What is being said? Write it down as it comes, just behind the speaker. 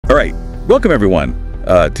All right, welcome everyone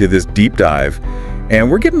to this deep dive,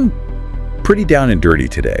 and we're getting pretty down and dirty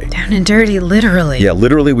today. Down and dirty, literally. Yeah,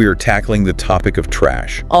 literally we are tackling the topic of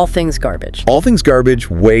trash. All things garbage. All things garbage,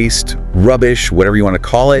 waste, rubbish, whatever you want to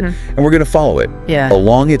call it, and we're going to follow it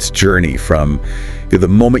along its journey from the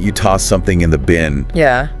moment you toss something in the bin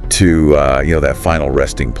to that final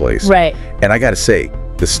resting place. Right. And I got to say,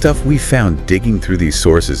 the stuff we found digging through these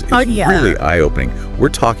sources is really eye-opening. We're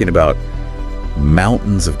talking about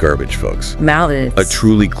mountains of garbage, folks. Mountains. A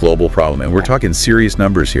truly global problem. And we're talking serious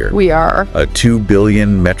numbers here. We are. 2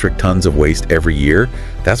 billion metric tons of waste every year.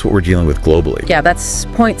 That's what we're dealing with globally. Yeah, that's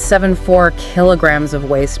 0.74 kilograms of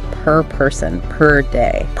waste per person per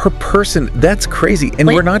day. Per person. That's crazy. And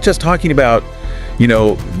we're not just talking about,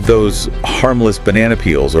 those harmless banana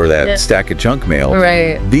peels or that stack of junk mail.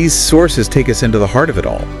 Right. These sources take us into the heart of it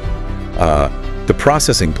all. The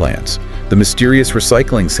processing plants, the mysterious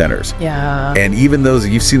recycling centers. Yeah. And even those,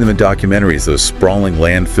 you've seen them in documentaries, those sprawling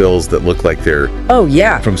landfills that look like they're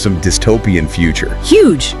from some dystopian future.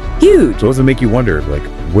 Huge. Huge. So doesn't it make you wonder, like,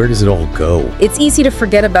 where does it all go? It's easy to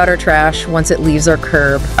forget about our trash once it leaves our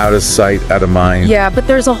curb. Out of sight, out of mind. Yeah, but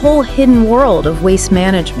there's a whole hidden world of waste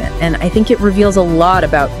management, and I think it reveals a lot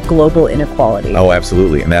about global inequality. Oh,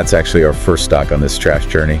 absolutely. And that's actually our first stop on this trash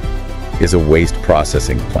journey, is a waste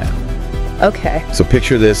processing plant. Okay. So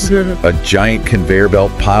picture this, a giant conveyor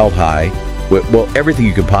belt piled high, well, everything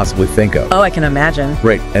you could possibly think of. Oh, I can imagine.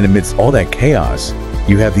 Right, and amidst all that chaos,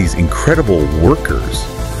 you have these incredible workers,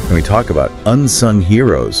 and we talk about unsung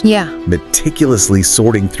heroes, meticulously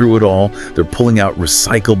sorting through it all. They're pulling out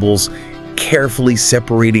recyclables, carefully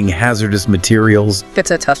separating hazardous materials. It's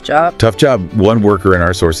a tough job. Tough job. One worker in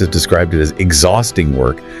our sources described it as exhausting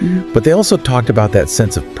work, but they also talked about that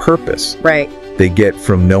sense of purpose. Right. They get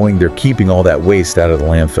from knowing they're keeping all that waste out of the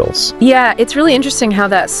landfills. Yeah, it's really interesting how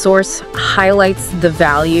that source highlights the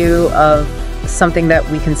value of something that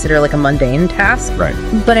we consider like a mundane task. Right.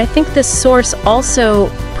 But I think this source also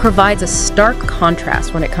provides a stark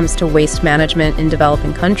contrast when it comes to waste management in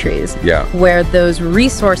developing countries. Yeah. Where those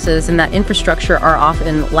resources and that infrastructure are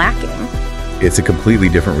often lacking. It's a completely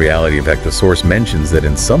different reality. In fact, the source mentions that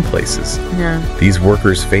in some places, these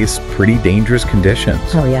workers face pretty dangerous conditions.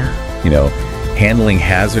 Oh, yeah. Handling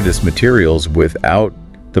hazardous materials without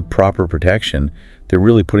the proper protection, they're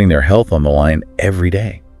really putting their health on the line every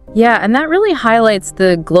day. Yeah, and that really highlights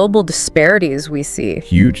the global disparities we see.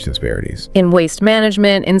 Huge disparities. In waste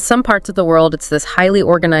management, in some parts of the world, it's this highly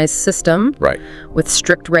organized system with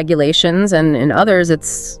strict regulations, and in others,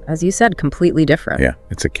 it's, as you said, completely different. Yeah,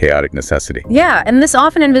 it's a chaotic necessity. Yeah, and this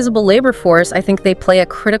often invisible labor force, I think they play a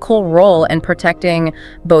critical role in protecting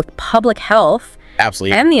both public health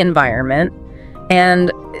and the environment.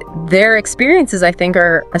 And their experiences, I think,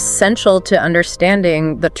 are essential to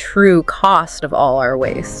understanding the true cost of all our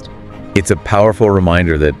waste. It's a powerful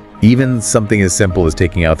reminder that even something as simple as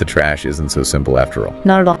taking out the trash isn't so simple after all.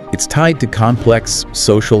 Not at all. It's tied to complex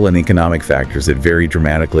social and economic factors that vary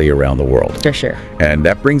dramatically around the world. For sure. And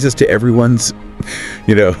that brings us to everyone's,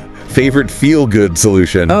 favorite feel-good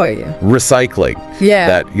solution. Oh, yeah. Recycling.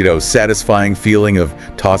 Yeah. That, satisfying feeling of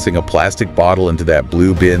tossing a plastic bottle into that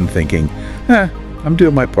blue bin thinking, I'm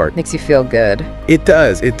doing my part. Makes you feel good. It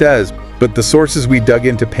does. But the sources we dug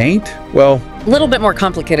into paint, well... A little bit more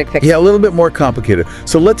complicated picture. Yeah, a little bit more complicated.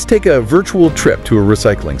 So let's take a virtual trip to a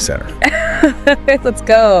recycling center. Let's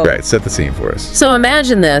go. Right, set the scene for us. So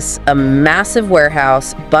imagine this, a massive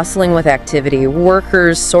warehouse bustling with activity,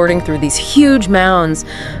 workers sorting through these huge mounds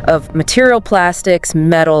of material plastics,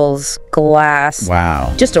 metals, glass.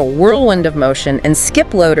 Wow. Just a whirlwind of motion, and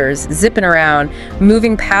skip loaders zipping around,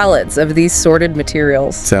 moving pallets of these sorted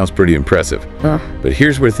materials. Sounds pretty impressive. But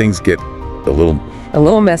here's where things get a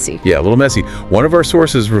little messy. Yeah, a little messy. One of our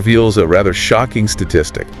sources reveals a rather shocking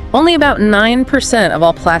statistic. Only about 9% of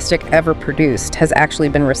all plastic ever produced has actually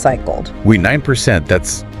been recycled. 9%,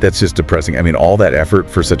 that's just depressing. I mean, all that effort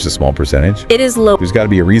for such a small percentage? It is low. There's got to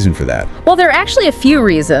be a reason for that. Well, there are actually a few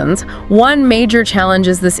reasons. One major challenge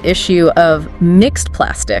is this issue of mixed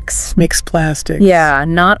plastics. Mixed plastics. Yeah,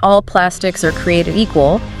 not all plastics are created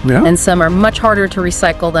equal, and some are much harder to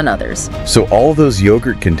recycle than others. So all those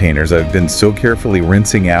yogurt containers I've been so carefully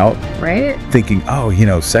rinsing out, thinking,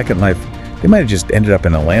 Second Life, they might have just ended up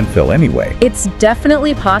in a landfill anyway. It's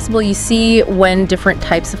definitely possible. You see, when different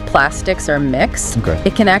types of plastics are mixed,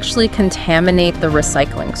 it can actually contaminate the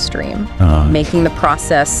recycling stream, making the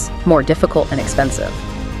process more difficult and expensive.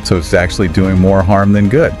 So it's actually doing more harm than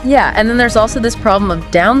good. Yeah, and then there's also this problem of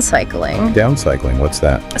downcycling. Downcycling, what's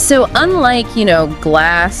that? So unlike,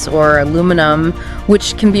 glass or aluminum,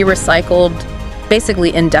 which can be recycled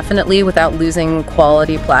basically indefinitely without losing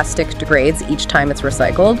quality. Plastic degrades each time it's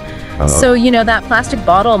recycled. So, that plastic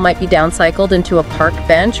bottle might be downcycled into a park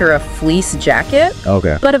bench or a fleece jacket.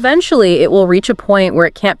 Okay. But eventually it will reach a point where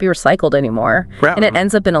it can't be recycled anymore. And it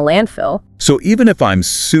ends up in a landfill. So even if I'm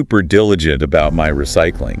super diligent about my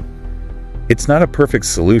recycling, it's not a perfect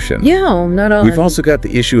solution. Yeah, not all. We've also got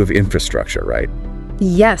the issue of infrastructure, right?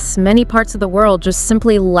 Yes, many parts of the world just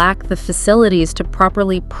simply lack the facilities to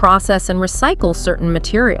properly process and recycle certain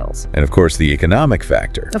materials. And of course, the economic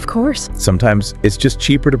factor. Of course. Sometimes it's just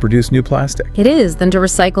cheaper to produce new plastic. It is than to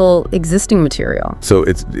recycle existing material. So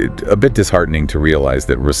it's a bit disheartening to realize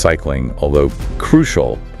that recycling, although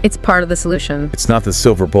crucial, it's part of the solution. It's not the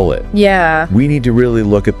silver bullet. Yeah. We need to really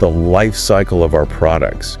look at the life cycle of our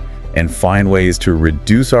products and find ways to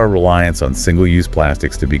reduce our reliance on single-use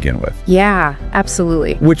plastics to begin with. Yeah,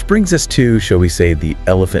 absolutely. Which brings us to, shall we say, the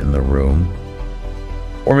elephant in the room?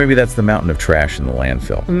 Or maybe that's the mountain of trash in the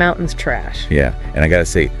landfill. The mountain's trash. Yeah, and I gotta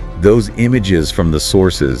say, those images from the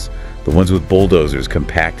sources, the ones with bulldozers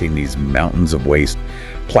compacting these mountains of waste,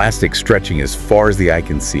 plastic stretching as far as the eye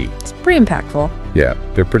can see. It's pretty impactful. Yeah,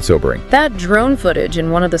 they're pretty sobering. That drone footage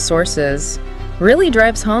in one of the sources really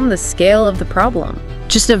drives home the scale of the problem.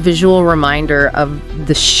 Just a visual reminder of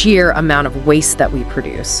the sheer amount of waste that we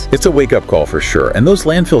produce. It's a wake-up call for sure. And those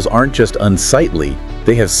landfills aren't just unsightly,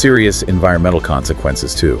 they have serious environmental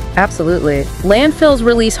consequences too. Absolutely. Landfills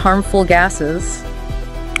release harmful gases,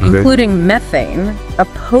 including methane, a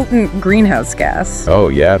potent greenhouse gas. Oh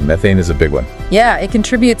yeah, methane is a big one. Yeah, it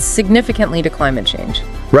contributes significantly to climate change.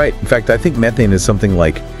 Right. In fact, I think methane is something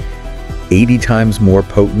like 80 times more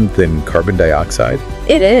potent than carbon dioxide.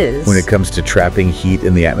 It is. When it comes to trapping heat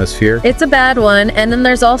in the atmosphere. It's a bad one. And then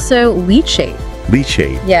there's also leachate.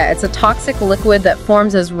 Leachate? Yeah, it's a toxic liquid that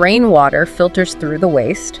forms as rainwater filters through the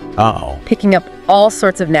waste. Oh. Picking up all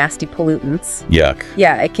sorts of nasty pollutants. Yuck.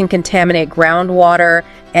 Yeah, it can contaminate groundwater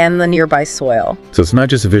and the nearby soil. So it's not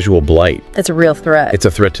just a visual blight. It's a real threat. It's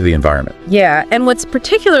a threat to the environment. Yeah, and what's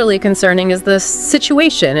particularly concerning is the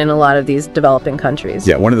situation in a lot of these developing countries.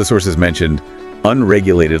 Yeah, one of the sources mentioned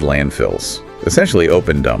unregulated landfills, essentially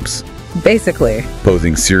open dumps. Basically.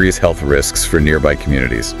 Posing serious health risks for nearby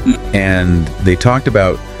communities. And they talked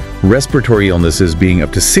about respiratory illnesses being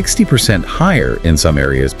up to 60% higher in some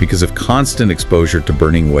areas because of constant exposure to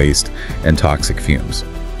burning waste and toxic fumes.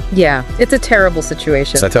 Yeah, it's a terrible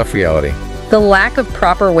situation. It's a tough reality. The lack of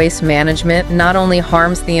proper waste management not only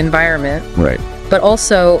harms the environment, right, but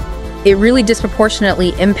also it really disproportionately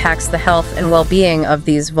impacts the health and well-being of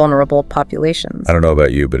these vulnerable populations. I don't know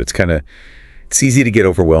about you, but it's easy to get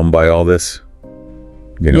overwhelmed by all this.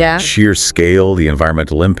 Sheer scale, the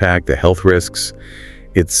environmental impact, the health risks.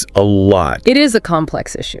 It's a lot. It is a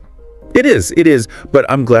complex issue. It is.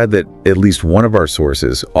 But I'm glad that at least one of our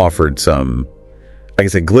sources offered some, like I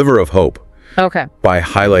said, glimmer of hope. Okay. By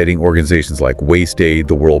highlighting organizations like Waste Aid,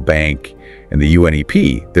 the World Bank, and the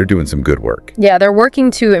UNEP. They're doing some good work. Yeah, they're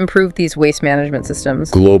working to improve these waste management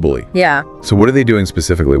systems. Globally. Yeah. So what are they doing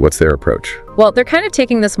specifically? What's their approach? Well, they're kind of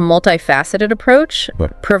taking this multifaceted approach,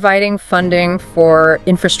 providing funding for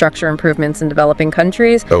infrastructure improvements in developing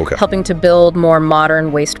countries, helping to build more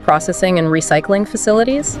modern waste processing and recycling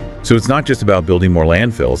facilities. So it's not just about building more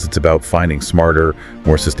landfills, it's about finding smarter,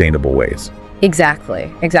 more sustainable ways.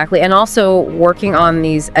 Exactly. And also working on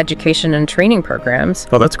these education and training programs.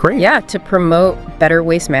 Oh, that's great. Yeah, to promote better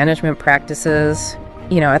waste management practices,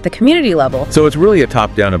 at the community level. So it's really a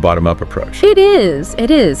top-down and bottom-up approach. It is.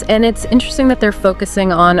 And it's interesting that they're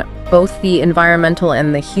focusing on both the environmental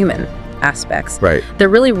and the human aspects. Right. They're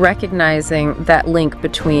really recognizing that link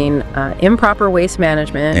between improper waste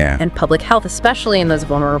management and public health, especially in those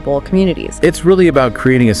vulnerable communities. It's really about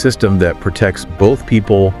creating a system that protects both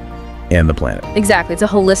people and the planet. Exactly. It's a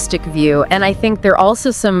holistic view. And I think there are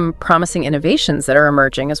also some promising innovations that are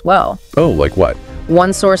emerging as well. Oh, like what?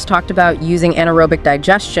 One source talked about using anaerobic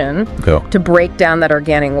digestion to break down that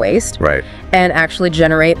organic waste and actually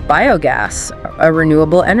generate biogas, a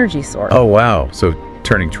renewable energy source. Oh, wow. So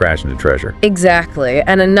turning trash into treasure. Exactly.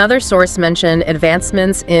 And another source mentioned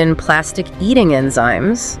advancements in plastic eating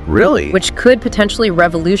enzymes. Really? Which could potentially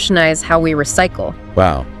revolutionize how we recycle.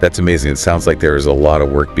 Wow, that's amazing. It sounds like there is a lot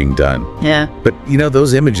of work being done. Yeah. But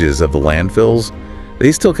those images of the landfills,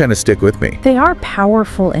 they still kind of stick with me. They are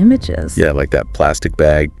powerful images. Yeah, like that plastic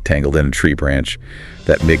bag tangled in a tree branch,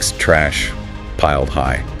 that mixed trash piled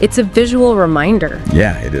high. It's a visual reminder.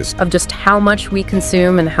 Yeah, it is. Of just how much we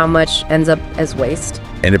consume and how much ends up as waste.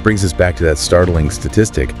 And it brings us back to that startling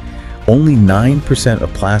statistic. Only 9%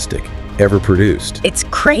 of plastic ever produced. It's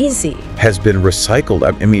crazy. Has been recycled.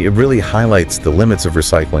 I mean, it really highlights the limits of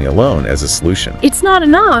recycling alone as a solution. It's not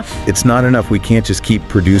enough. It's not enough. We can't just keep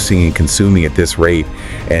producing and consuming at this rate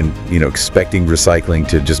and, expecting recycling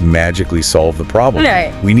to just magically solve the problem.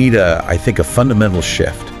 Right. We need I think, a fundamental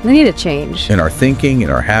shift. We need a change. In our thinking, in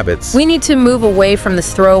our habits. We need to move away from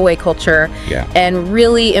this throwaway culture and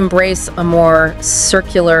really embrace a more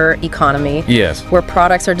circular economy. Yes. Where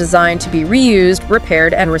products are designed to be reused,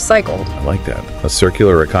 repaired, and recycled. I like that. A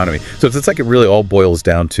circular economy. So it's like it really all boils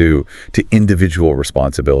down to individual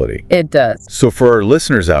responsibility. It does. So for our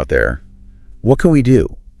listeners out there, what can we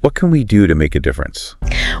do? What can we do to make a difference?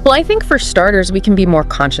 Well, I think for starters, we can be more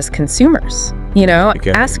conscious consumers.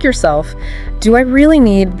 Ask yourself, do I really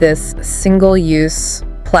need this single-use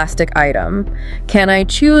plastic item? Can I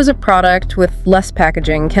choose a product with less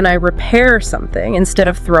packaging? Can I repair something instead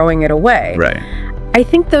of throwing it away? Right. I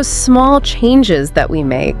think those small changes that we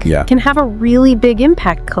make can have a really big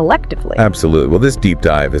impact collectively. Absolutely. Well, this deep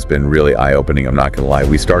dive has been really eye-opening, I'm not going to lie.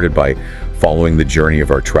 We started by following the journey of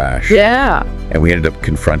our trash. Yeah. And we ended up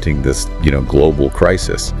confronting this, global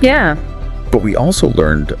crisis. Yeah. But we also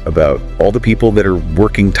learned about all the people that are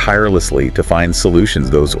working tirelessly to find solutions,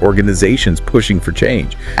 those organizations pushing for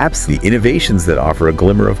change. Absolutely. The innovations that offer a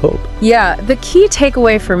glimmer of hope. Yeah, the key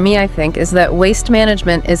takeaway for me, I think, is that waste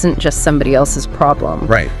management isn't just somebody else's problem.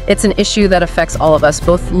 Right. It's an issue that affects all of us,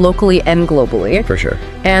 both locally and globally. For sure.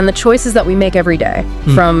 And the choices that we make every day,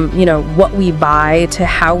 from, what we buy to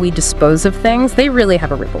how we dispose of things, they really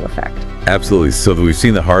have a ripple effect. Absolutely. So we've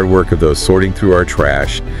seen the hard work of those sorting through our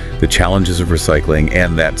trash, the challenges of recycling,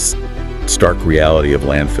 and that stark reality of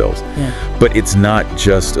landfills. Yeah. But it's not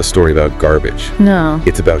just a story about garbage. No.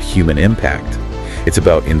 It's about human impact. It's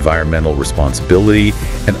about environmental responsibility,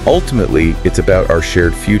 and ultimately, it's about our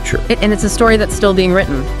shared future. And it's a story that's still being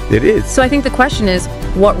written. It is. So I think the question is,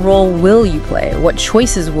 what role will you play? What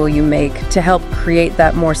choices will you make to help create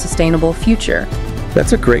that more sustainable future?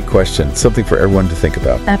 That's a great question, something for everyone to think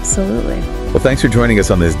about. Absolutely. Well, thanks for joining us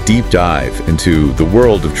on this deep dive into the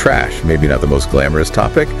world of trash. Maybe not the most glamorous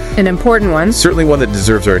topic. An important one. Certainly one that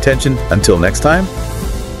deserves our attention. Until next time,